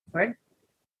Word.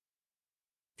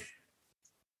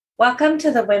 Welcome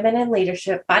to the Women in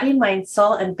Leadership Body, Mind,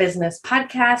 Soul, and Business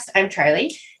podcast. I'm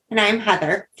Charlie. And I'm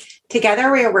Heather.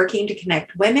 Together, we are working to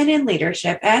connect women in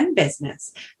leadership and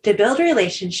business to build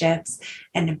relationships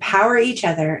and empower each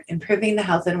other, improving the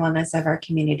health and wellness of our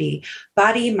community,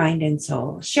 body, mind, and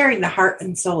soul, sharing the heart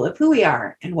and soul of who we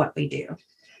are and what we do.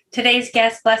 Today's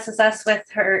guest blesses us with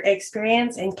her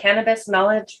experience in cannabis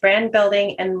knowledge, brand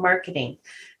building, and marketing.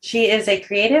 She is a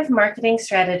creative marketing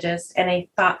strategist and a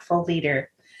thoughtful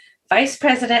leader, Vice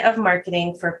President of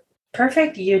Marketing for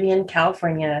Perfect Union,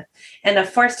 California, and a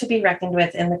force to be reckoned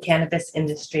with in the cannabis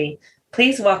industry.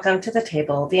 Please welcome to the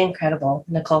table the incredible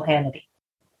Nicole Hannity.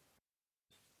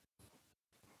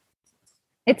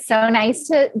 It's so nice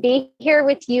to be here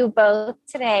with you both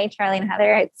today, Charlie and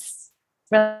Heather. It's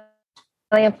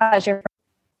really a pleasure.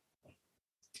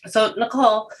 So,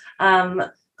 Nicole,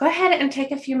 go ahead and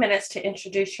take a few minutes to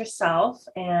introduce yourself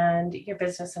and your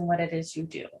business and what it is you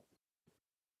do.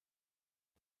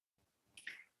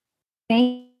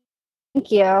 Thank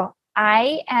you.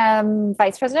 I am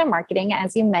Vice President of Marketing,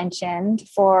 as you mentioned,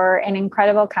 for an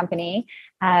incredible company.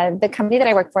 The company that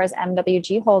I work for is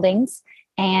MWG Holdings,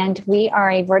 and we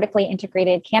are a vertically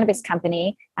integrated cannabis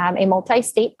company, a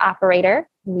multi-state operator.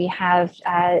 We have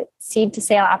seed to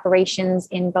sale operations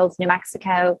in both New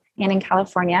Mexico and in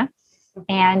California,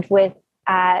 and with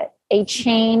a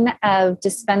chain of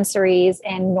dispensaries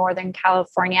in Northern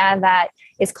California that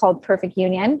is called Perfect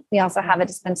Union. We also have a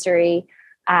dispensary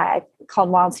called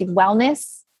Wild Seed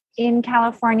Wellness in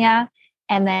California,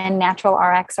 and then Natural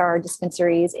RX are our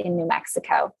dispensaries in New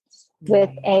Mexico.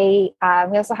 With we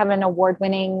also have an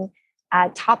award-winning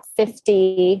top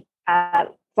 50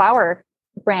 flower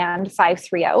brand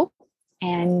 530,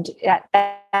 and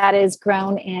that is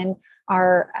grown in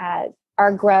our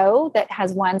grow that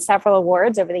has won several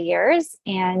awards over the years,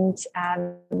 and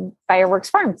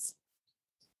Fireworks Farms.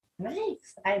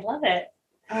 Nice. I love it.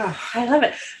 Oh, I love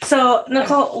it. So,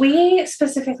 Nicole, we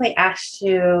specifically asked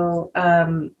you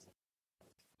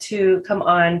to come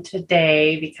on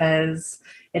today because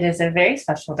it is a very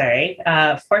special day.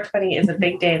 420 is a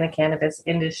big day in the cannabis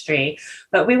industry,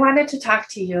 but we wanted to talk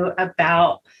to you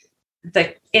about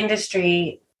the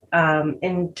industry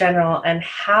in general and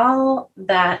how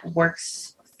that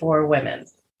works for women.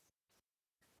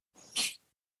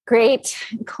 Great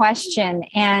question.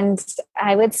 And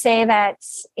I would say that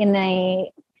in the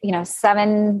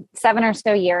seven or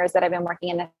so years that I've been working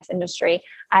in this industry,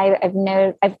 I've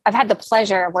had the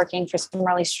pleasure of working for some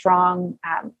really strong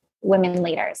women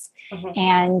leaders. Mm-hmm.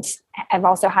 And I've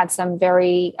also had some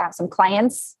some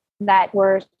clients that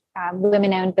were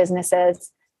women-owned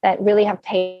businesses that really have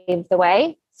paved the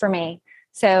way for me.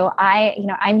 So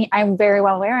I'm very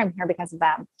well aware I'm here because of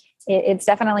them. It's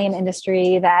definitely an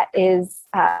industry that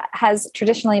has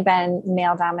traditionally been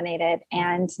male dominated,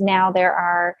 and now there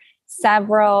are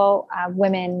several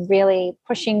women really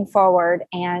pushing forward.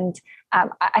 And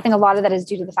I think a lot of that is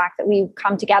due to the fact that we've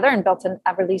come together and built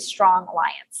a really strong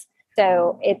alliance.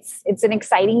 So it's an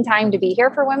exciting time to be here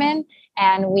for women,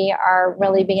 and we are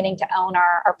really beginning to own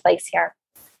our place here.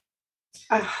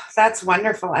 Oh, that's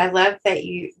wonderful. I love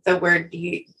that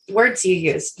words you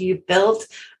used. You built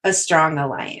a strong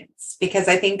alliance, because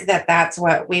I think that that's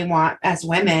what we want as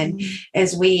women. Mm-hmm.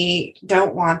 Is we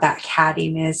don't want that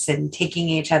cattiness and taking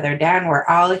each other down. We're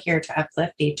all here to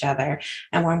uplift each other.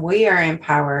 And when we are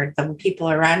empowered, the people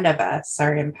around of us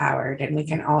are empowered, and we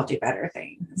can all do better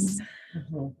things.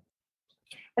 Mm-hmm.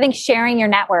 I think sharing your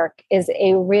network is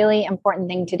a really important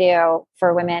thing to do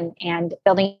for women, and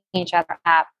building each other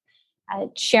up.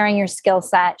 Sharing your skill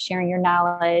set, sharing your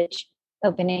knowledge,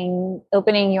 opening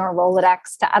your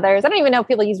Rolodex to others. I don't even know if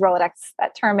people use Rolodex,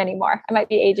 that term, anymore. I might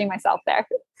be aging myself there.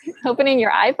 Opening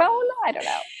your iPhone? I don't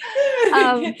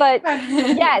know. But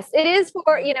yes, it is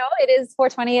it is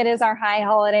 420. It is our high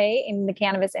holiday in the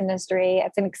cannabis industry.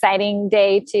 It's an exciting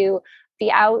day to be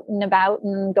out and about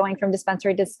and going from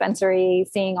dispensary to dispensary,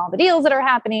 seeing all the deals that are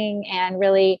happening, and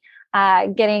really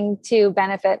getting to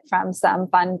benefit from some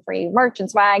fun free merch and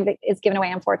swag that is given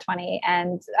away on 420.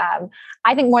 And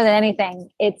I think more than anything,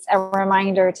 it's a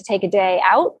reminder to take a day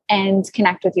out and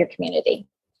connect with your community.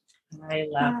 I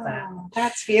love that.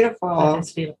 That's beautiful. That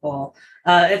is beautiful.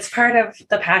 It's part of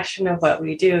the passion of what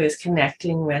we do, is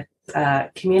connecting with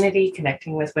community,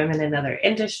 connecting with women in other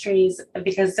industries,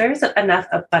 because there's enough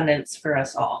abundance for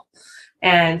us all.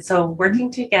 And so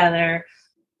working together,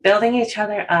 building each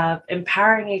other up,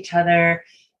 empowering each other,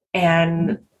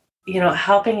 and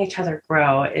helping each other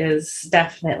grow is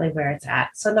definitely where it's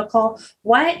at. So, Nicole,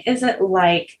 what is it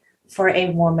like for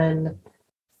a woman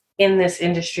in this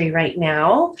industry right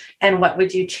now, and what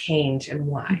would you change and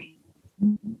why?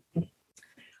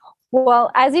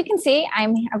 Well, as you can see,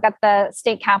 I've got the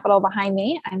state capitol behind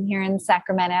me. I'm here in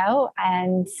Sacramento,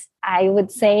 and I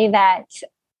would say that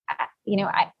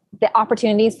the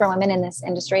opportunities for women in this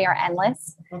industry are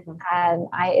endless. Mhm.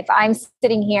 If I'm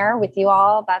sitting here with you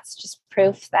all, that's just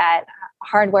proof that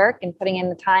hard work and putting in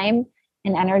the time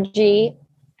and energy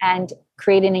and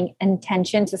creating an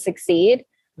intention to succeed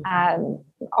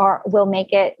will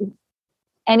make it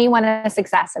anyone a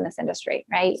success in this industry,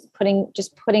 right?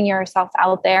 Putting yourself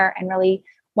out there and really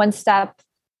one step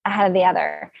ahead of the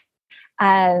other.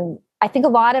 I think a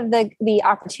lot of the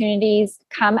opportunities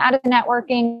come out of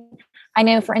networking. I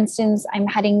know, for instance, I'm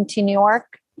heading to New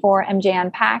York for MJ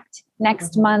Unpacked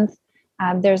next month.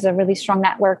 There's a really strong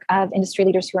network of industry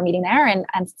leaders who are meeting there, and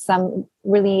some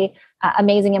really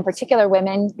amazing, in particular,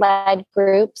 women-led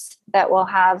groups that will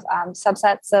have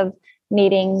subsets of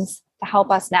meetings to help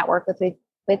us network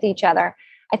with each other.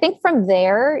 I think from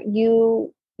there,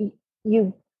 you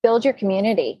build your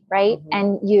community, right?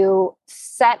 And you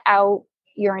set out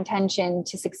your intention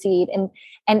to succeed. And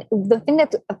the thing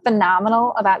that's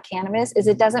phenomenal about cannabis is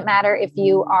it doesn't matter if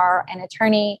you are an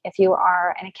attorney, if you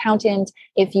are an accountant,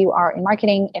 if you are in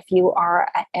marketing, if you are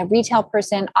a retail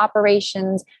person,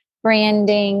 operations,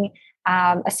 branding,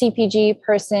 a CPG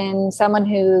person, someone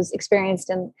who's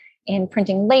experienced in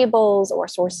printing labels or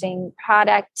sourcing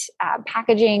product,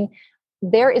 packaging.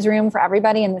 There is room for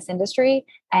everybody in this industry,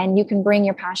 and you can bring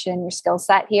your passion and your skill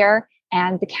set here.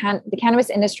 And the cannabis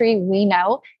industry, we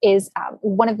know, is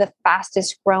one of the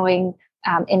fastest growing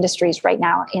industries right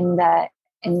now in the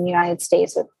United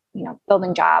States, with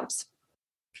building jobs.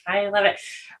 I love it.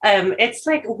 It's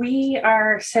like we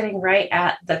are sitting right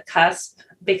at the cusp,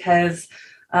 because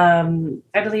I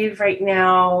believe right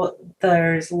now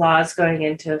there's laws going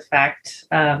into effect.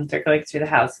 They're going through the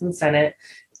House and Senate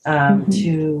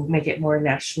to make it more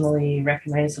nationally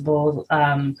recognizable,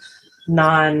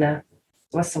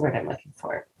 what's the word I'm looking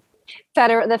for?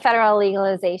 The federal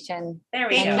legalization. There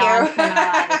we Thank go. you.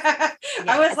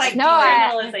 I was like, No,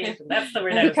 decriminalization. That's the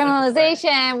word.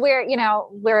 Decriminalization.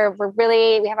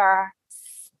 We have our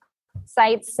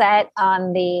sights set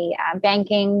on the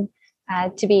banking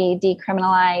to be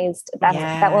decriminalized.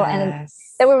 That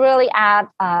will really add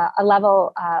a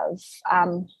level of,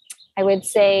 I would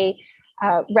say,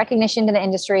 recognition to the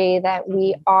industry that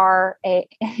we are an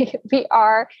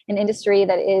industry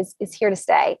that is here to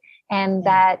stay, and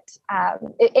that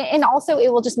and also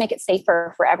it will just make it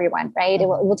safer for everyone, right? It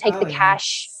will take the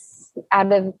cash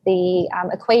out of the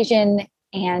equation,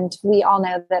 and we all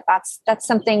know that that's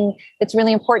something that's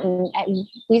really important. And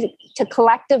to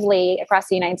collectively across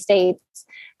the United States,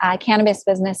 cannabis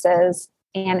businesses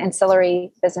and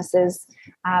ancillary businesses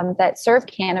that serve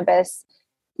cannabis,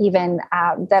 even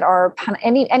that are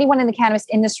anyone in the cannabis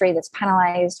industry that's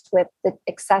penalized with the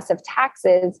excessive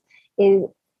taxes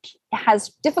has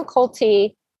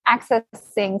difficulty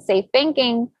accessing safe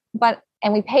banking, but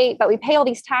we pay all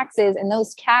these taxes, and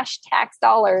those cash tax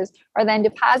dollars are then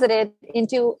deposited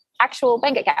into actual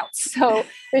bank accounts. So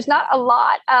there's not a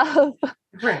lot of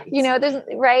there's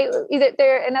either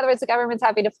there. In other words, the government's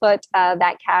happy to put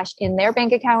that cash in their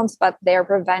bank accounts, but they're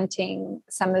preventing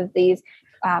some of these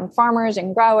farmers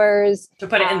and growers to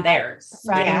put it in theirs,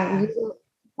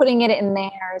 putting it in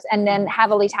theirs, and then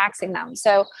heavily taxing them.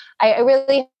 So I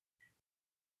really,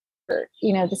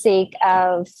 the sake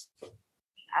of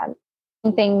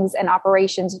things and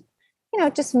operations,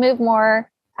 just move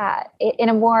more in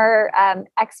a more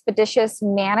expeditious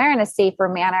manner and a safer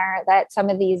manner, that some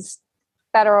of these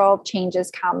federal changes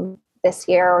come this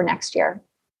year or next year.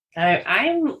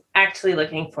 I'm actually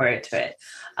looking forward to it.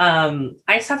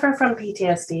 I suffer from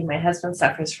PTSD. My husband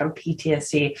suffers from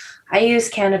PTSD. I use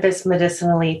cannabis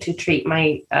medicinally to treat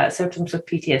my symptoms of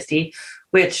PTSD,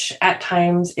 which at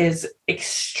times is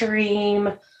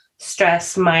extreme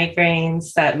stress,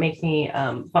 migraines that make me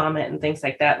vomit and things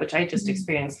like that, which I just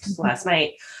experienced last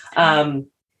night.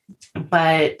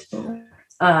 But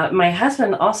my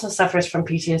husband also suffers from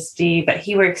PTSD, but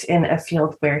he works in a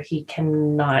field where he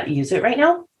cannot use it right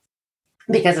now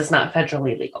because it's not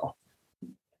federally legal.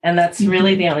 And that's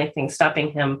really the only thing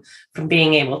stopping him from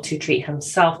being able to treat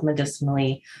himself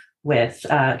medicinally with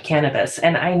cannabis.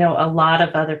 And I know a lot of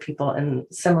other people in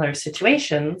similar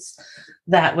situations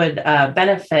that would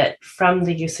benefit from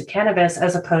the use of cannabis,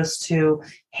 as opposed to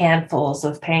handfuls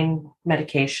of pain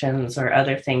medications or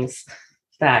other things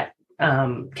that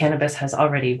cannabis has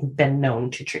already been known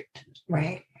to treat.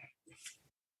 Right.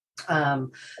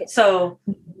 So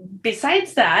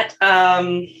besides that,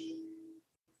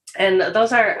 and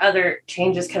those are other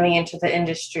changes coming into the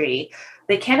industry,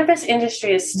 the cannabis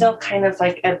industry is still kind of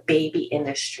like a baby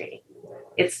industry.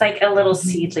 It's like a little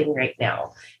seedling right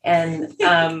now. And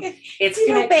it's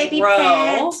going to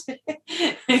grow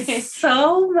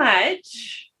so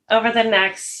much over the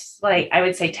next, like, I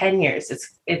would say 10 years.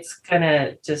 It's going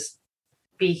to just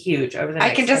be huge over the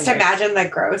next I can just imagine the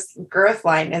growth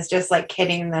line is just like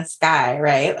hitting the sky,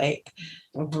 right? Like,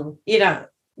 you know,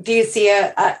 do you see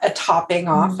a topping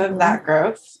off of that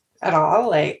growth at all?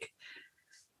 Like,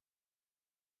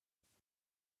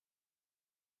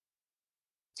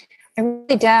 I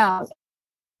really don't.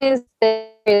 Is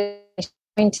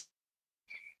going to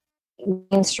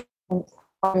mainstream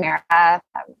America?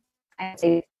 I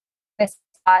say this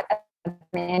thought of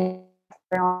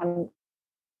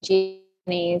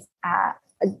genies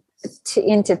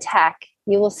into tech.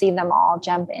 You will see them all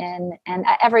jump in, and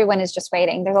everyone is just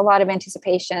waiting. There's a lot of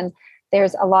anticipation.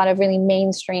 There's a lot of really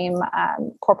mainstream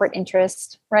corporate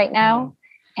interest right now.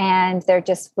 And they're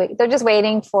just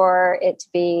waiting for it to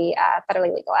be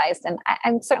federally legalized, and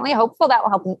I'm certainly hopeful that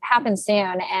will happen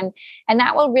soon, and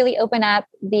that will really open up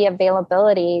the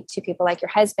availability to people like your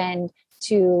husband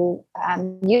to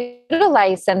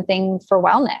utilize something for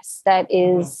wellness that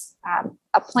is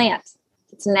a plant.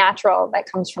 It's natural,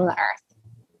 that comes from the earth.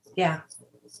 Yeah,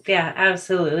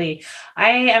 absolutely. I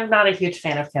am not a huge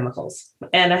fan of chemicals,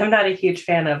 and I'm not a huge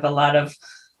fan of a lot of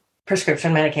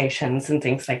prescription medications and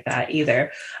things like that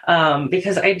either,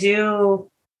 because I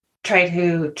do try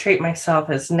to treat myself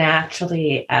as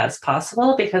naturally as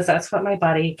possible, because that's what my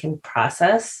body can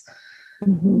process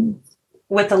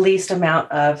with the least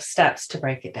amount of steps to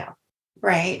break it down.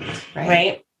 Right.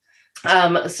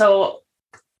 So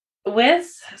with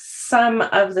some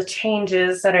of the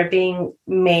changes that are being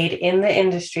made in the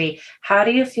industry, how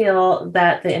do you feel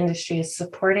that the industry is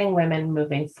supporting women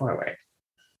moving forward?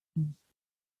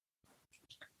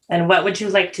 And what would you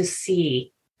like to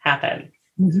see happen?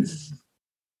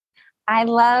 I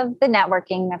love the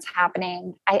networking that's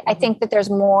happening. I think that there's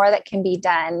more that can be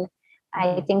done.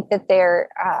 I think that there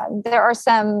are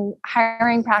some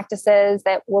hiring practices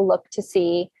that we'll look to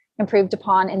see improved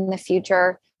upon in the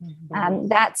future.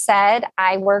 That said,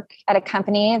 I work at a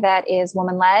company that is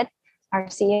woman-led. Our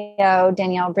CEO,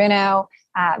 Danielle Bruno,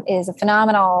 is a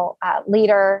phenomenal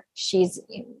leader. She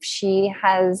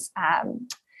has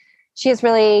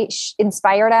really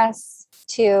inspired us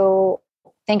to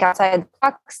think outside the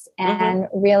box and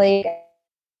really,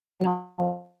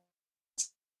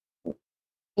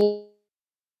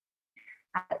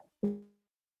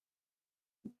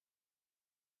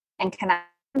 and connect.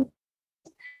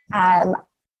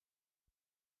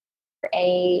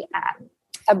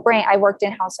 A brand. I worked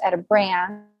in-house at a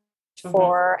brand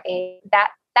for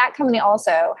that company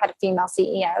also had a female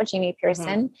CEO, Jamie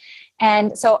Pearson.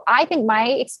 And so I think my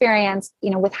experience,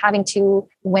 with having two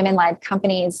women-led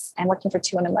companies and working for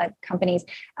two women-led companies,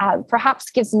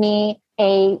 perhaps gives me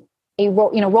a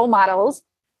role models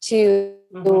to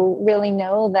really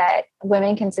know that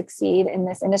women can succeed in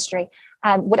this industry.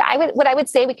 What I would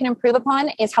say we can improve upon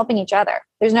is helping each other.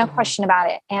 There's no question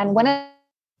about it. And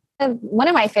one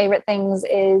of my favorite things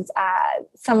is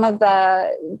some of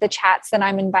the chats that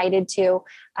I'm invited to,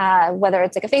 whether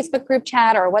it's like a Facebook group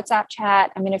chat or a WhatsApp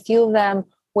chat. I mean, a few of them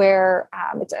where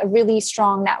it's a really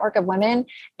strong network of women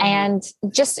and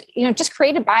just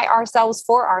created by ourselves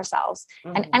for ourselves.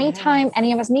 And anytime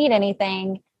any of us need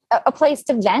anything, a place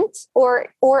to vent or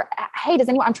hey,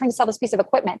 I'm trying to sell this piece of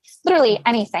equipment, literally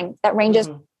anything that ranges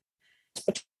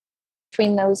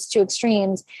between those two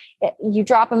extremes, you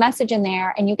drop a message in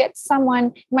there and you get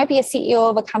someone, it might be a CEO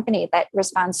of a company that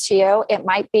responds to you. It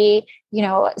might be,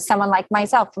 someone like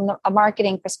myself from a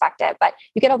marketing perspective, but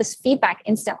you get all this feedback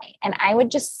instantly. And I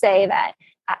would just say that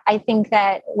I think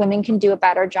that women can do a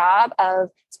better job of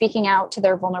speaking out to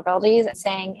their vulnerabilities and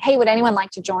saying, hey, would anyone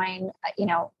like to join,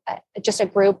 just a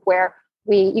group where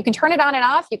you can turn it on and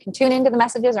off, you can tune into the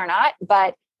messages or not,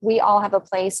 but we all have a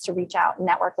place to reach out and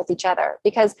network with each other,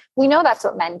 because we know that's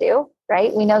what men do,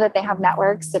 right? We know that they have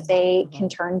networks that they can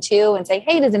turn to and say,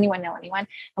 hey, does anyone know anyone?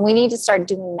 And we need to start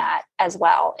doing that as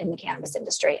well in the cannabis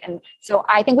industry. And so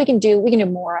I think we can do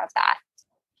more of that.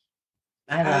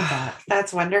 I love that.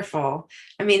 That's wonderful.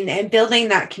 I mean, and building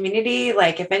that community,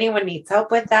 like if anyone needs help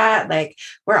with that, like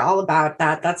we're all about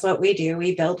that. That's what we do.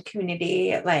 We build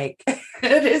community. Like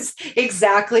it is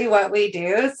exactly what we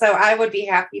do. So I would be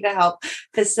happy to help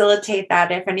facilitate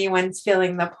that. If anyone's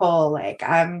feeling the pull, like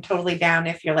I'm totally down.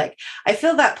 If you're like, I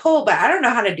feel that pull, but I don't know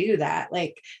how to do that.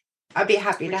 Like I'd be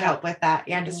happy to help with that.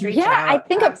 Yeah. Just reach out. I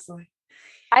think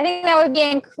that would be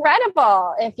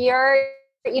incredible if you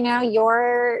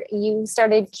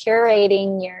started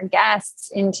curating your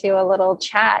guests into a little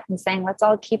chat and saying, let's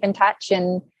all keep in touch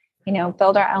and,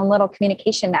 build our own little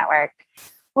communication network.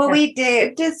 Well, Yeah. we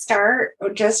did to start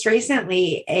just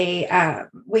recently.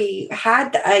 We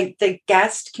had the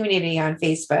guest community on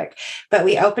Facebook, but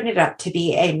we opened it up to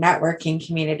be a networking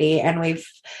community, and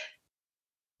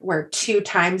we're 2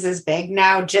 times as big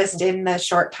now, just in the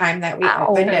short time that we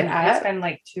opened it up. It's been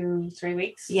like 2-3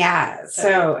 weeks. Yeah,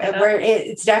 so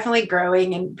it's definitely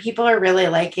growing, and people are really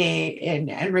liking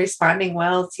and responding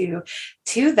well to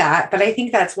that. But I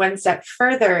think that's one step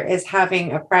further, is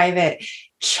having a private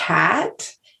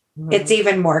chat. It's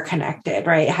even more connected,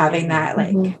 right? Having that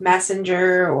like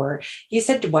Messenger, or you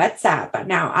said WhatsApp, but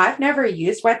now I've never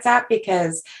used WhatsApp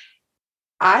because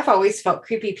I've always felt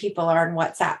creepy people are on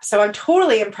WhatsApp. So I'm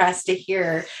totally impressed to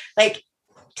hear, like,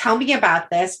 tell me about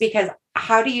this, because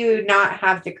how do you not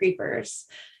have the creepers?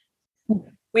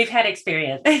 We've had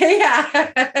experience.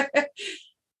 Yeah.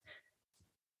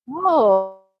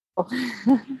 Oh.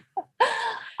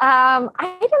 I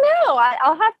don't know.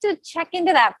 I'll have to check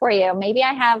into that for you. Maybe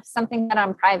I have something that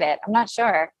I'm private. I'm not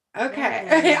sure.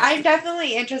 Okay. I'm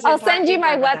definitely interested. I'll send you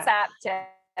my WhatsApp tip.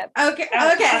 Okay.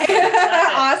 Oh, Okay.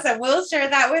 awesome. Awesome. We'll share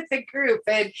that with the group,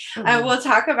 and we'll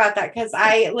talk about that, because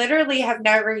I literally have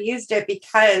never used it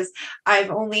because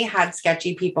I've only had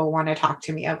sketchy people want to talk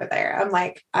to me over there. I'm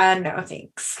like, no,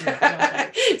 thanks. No,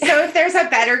 thanks. So if there's a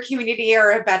better community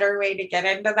or a better way to get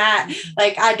into that,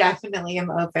 like, I definitely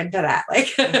am open to that.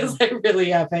 Like, I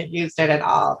really haven't used it at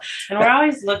all. And we're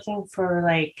always looking for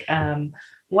like,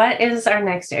 what is our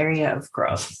next area of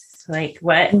growth? Like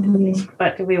what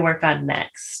do we work on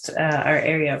next? Our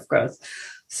area of growth.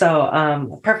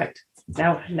 So perfect.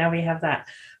 Now we have that.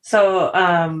 So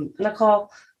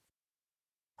Nicole,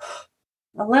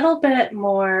 a little bit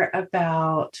more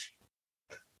about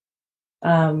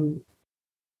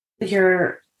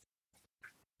your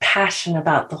passion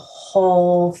about the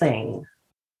whole thing.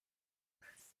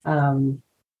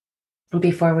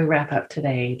 Before we wrap up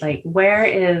today, like, where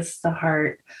is the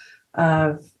heart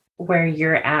of where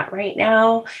you're at right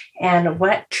now, and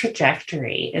what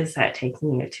trajectory is that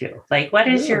taking you to? Like, what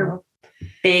is your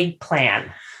big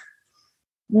plan?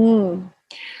 Wow,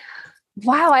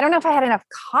 I don't know if I had enough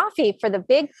coffee for the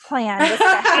big plan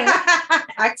discussion.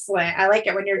 Excellent. I like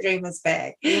it when your dream is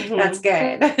big. That's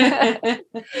good.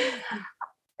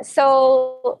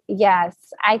 So yes,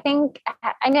 I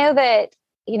know that,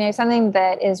 something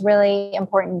that is really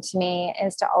important to me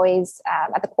is to always,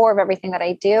 at the core of everything that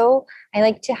I do, I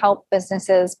like to help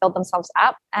businesses build themselves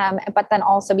up, but then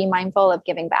also be mindful of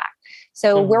giving back.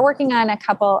 So we're working on a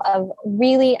couple of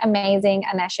really amazing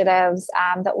initiatives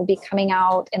that will be coming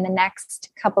out in the next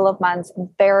couple of months. I'm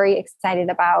very excited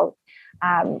about.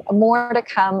 More to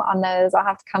come on those. I'll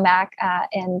have to come back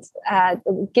and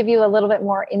give you a little bit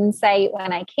more insight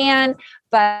when I can.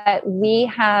 But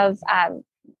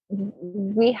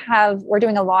we're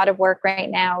doing a lot of work right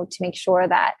now to make sure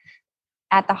that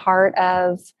at the heart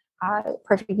of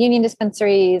Perfect Union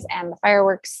dispensaries and the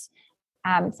fireworks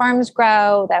farms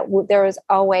grow, that there is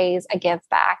always a give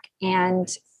back. And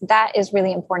that is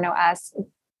really important to us.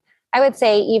 I would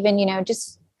say even,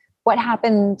 just what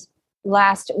happened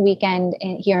last weekend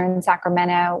here in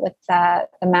Sacramento with the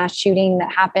mass shooting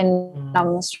that happened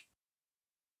on the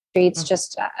streets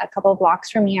just a couple of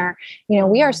blocks from here.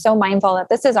 We are so mindful that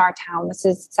this is our town.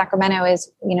 Sacramento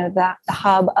is, the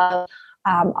hub of,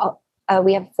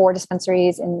 we have 4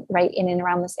 dispensaries right in and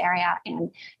around this area.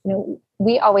 And,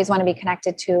 we always want to be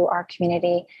connected to our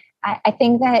community. I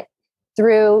think that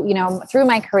through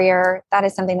my career, that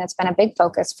is something that's been a big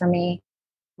focus for me.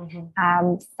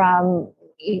 From,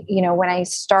 when I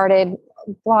started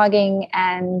blogging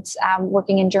and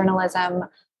working in journalism,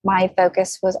 my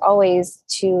focus was always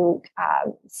to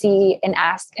see and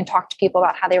ask and talk to people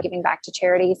about how they were giving back to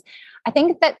charities. I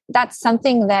think that that's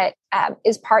something that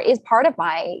is part of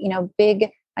my,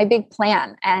 my big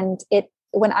plan. And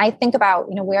when I think about,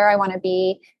 where I want to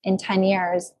be in 10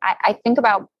 years, I think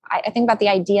about the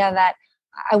idea that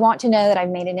I want to know that I've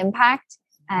made an impact,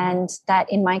 and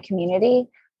that in my community,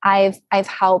 I've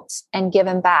helped and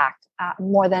given back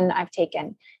more than I've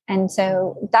taken. And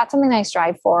so that's something that I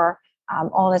strive for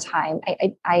all the time.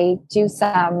 I do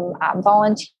some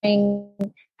volunteering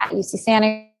at UC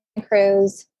Santa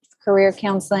Cruz, career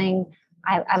counseling.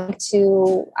 I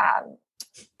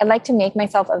like to make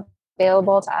myself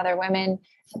available to other women.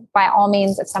 By all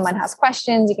means, if someone has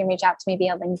questions, you can reach out to me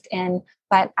via LinkedIn.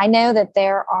 But I know that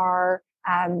there are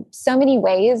so many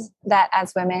ways that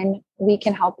as women we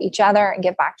can help each other and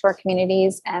give back to our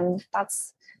communities, and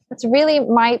that's really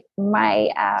my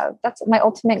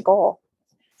ultimate goal.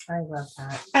 I love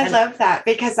that. I love that,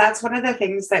 because that's one of the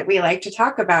things that we like to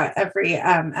talk about every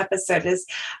episode is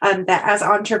that as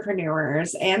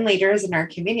entrepreneurs and leaders in our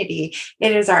community,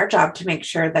 it is our job to make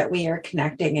sure that we are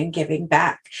connecting and giving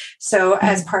back. So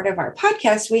as part of our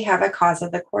podcast, we have a cause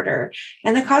of the quarter.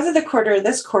 And the cause of the quarter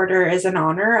this quarter is in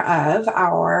honor of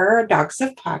our Dogs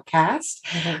of Podcast.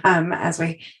 As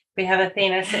we have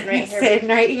Athena sitting right here.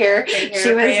 Right here.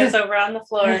 She was over on the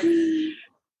floor.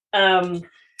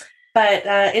 But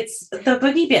it's the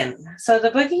Boogie Bin. So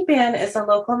the Boogie Bin is a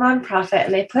local nonprofit,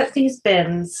 and they put these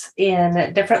bins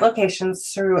in different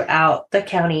locations throughout the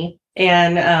county.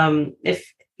 And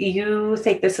if you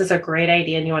think this is a great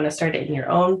idea and you want to start it in your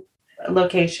own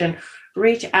location,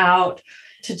 reach out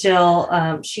to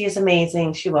Jill. She is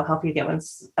amazing. She will help you get one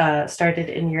started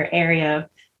in your area.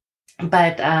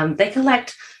 But they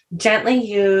collect gently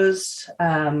used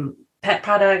pet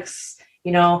products.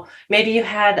 You know, maybe you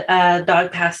had a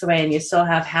dog pass away and you still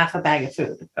have half a bag of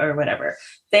food or whatever.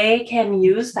 They can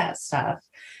use that stuff.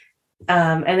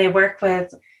 And they work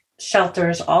with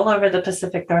shelters all over the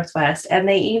Pacific Northwest. And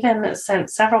they even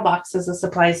sent several boxes of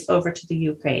supplies over to the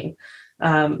Ukraine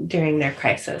during their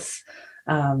crisis.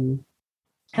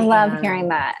 I love hearing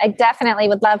that. I definitely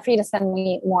would love for you to send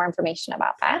me more information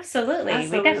about that. Absolutely.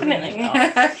 We definitely will.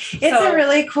 It's a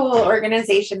really cool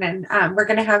organization. And we're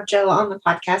going to have Jill on the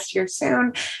podcast here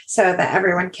soon so that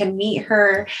everyone can meet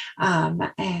her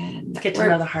and get to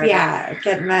know the heart. Yeah,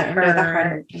 get to know the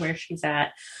heart, where she's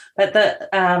at. But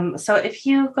so if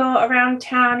you go around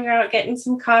town, you're out getting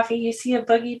some coffee, you see a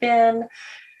Boogie Bin,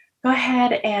 go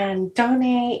ahead and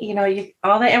donate. You know,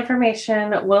 all the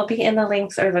information will be in the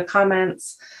links or the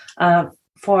comments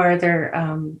for their,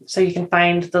 so you can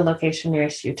find the location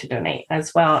nearest you to donate,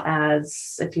 as well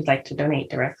as if you'd like to donate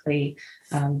directly,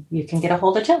 you can get a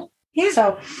hold of Jill. Yeah.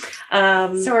 So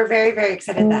we're very, very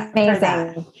excited for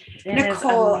that.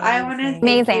 Nicole, I want to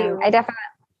amazing. I definitely.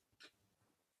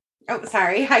 Oh,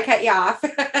 sorry. I cut you off.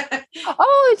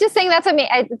 Oh, just saying that's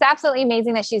amazing. It's absolutely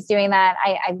amazing that she's doing that.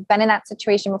 I've been in that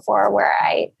situation before where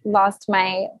I lost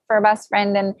my fur best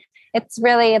friend, and it's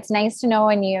nice to know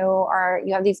when you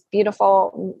have these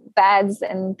beautiful beds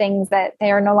and things that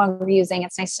they are no longer using.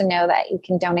 It's nice to know that you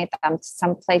can donate them to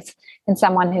some place and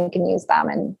someone who can use them,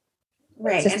 and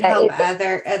right, and help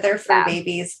other fur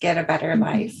babies get a better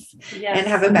life and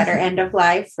have a better end of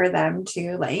life for them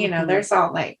too. Like, you know, there's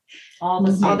all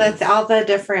the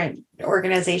different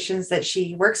organizations that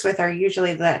she works with are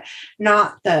usually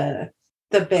not the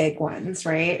big ones,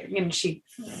 right? And she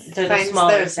finds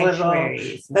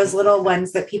those little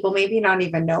ones that people maybe not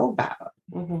even know about.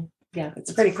 Mm-hmm. Yeah,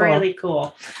 it's pretty cool. Really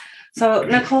cool. So,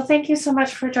 Nicole, thank you so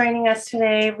much for joining us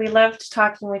today. We loved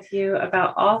talking with you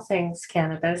about all things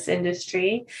cannabis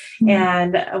industry,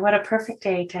 and what a perfect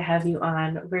day to have you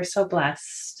on. We're so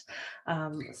blessed.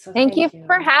 So thank you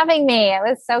for having me. It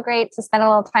was so great to spend a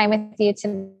little time with you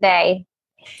today.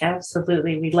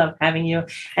 Absolutely. We love having you,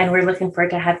 and we're looking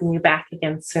forward to having you back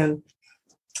again soon.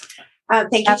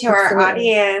 Thank you to our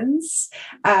audience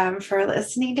for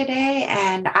listening today.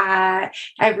 And I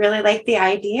really like the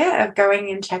idea of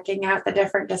going and checking out the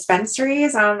different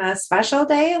dispensaries on a special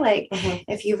day. Like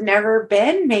if you've never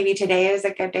been, maybe today is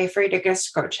a good day for you to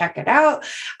just go check it out.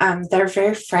 They're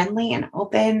very friendly and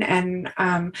open, and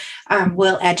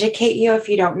will educate you. If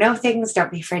you don't know things,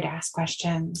 don't be afraid to ask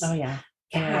questions. Oh, yeah.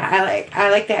 Yeah, I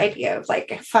like the idea of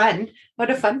like fun. What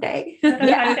a fun day.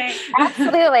 Yeah,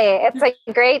 absolutely. It's a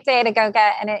great day to go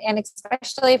get, and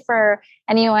especially for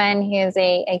anyone who's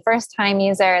a first time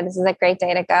user, this is a great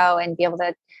day to go and be able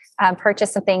to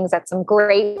purchase some things at some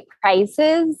great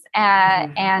prices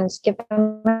and give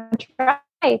them a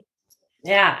try.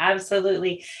 Yeah,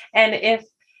 absolutely. And if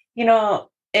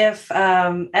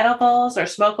edibles or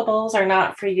smokables are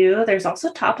not for you, there's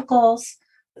also topicals.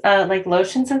 Like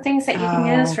lotions and things that you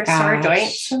can use for sore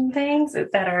joints and things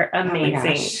that are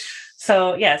amazing.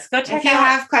 So yes, go check out. If you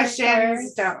have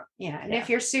questions, and if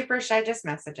you're super shy, just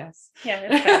message us.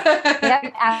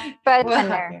 Yeah, but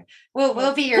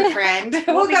we'll be your friend.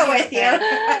 We'll go with you.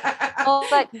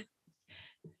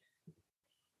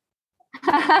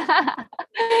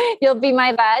 You'll be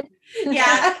my bud.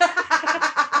 Yeah.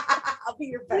 I'll be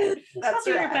your bud. That's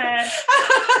your bud.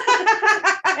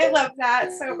 I love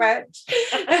that so much.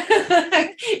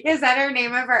 Is that our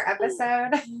name of our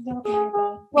episode?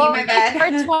 Well, be my bud.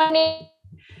 For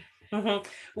 20.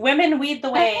 Women weed the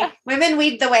way. Women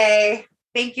weed the way.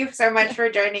 Thank you so much for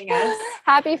joining us.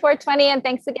 Happy 420, and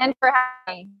thanks again for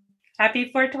having me.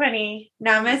 Happy 420.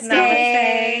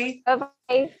 Namaste.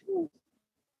 Bye-bye.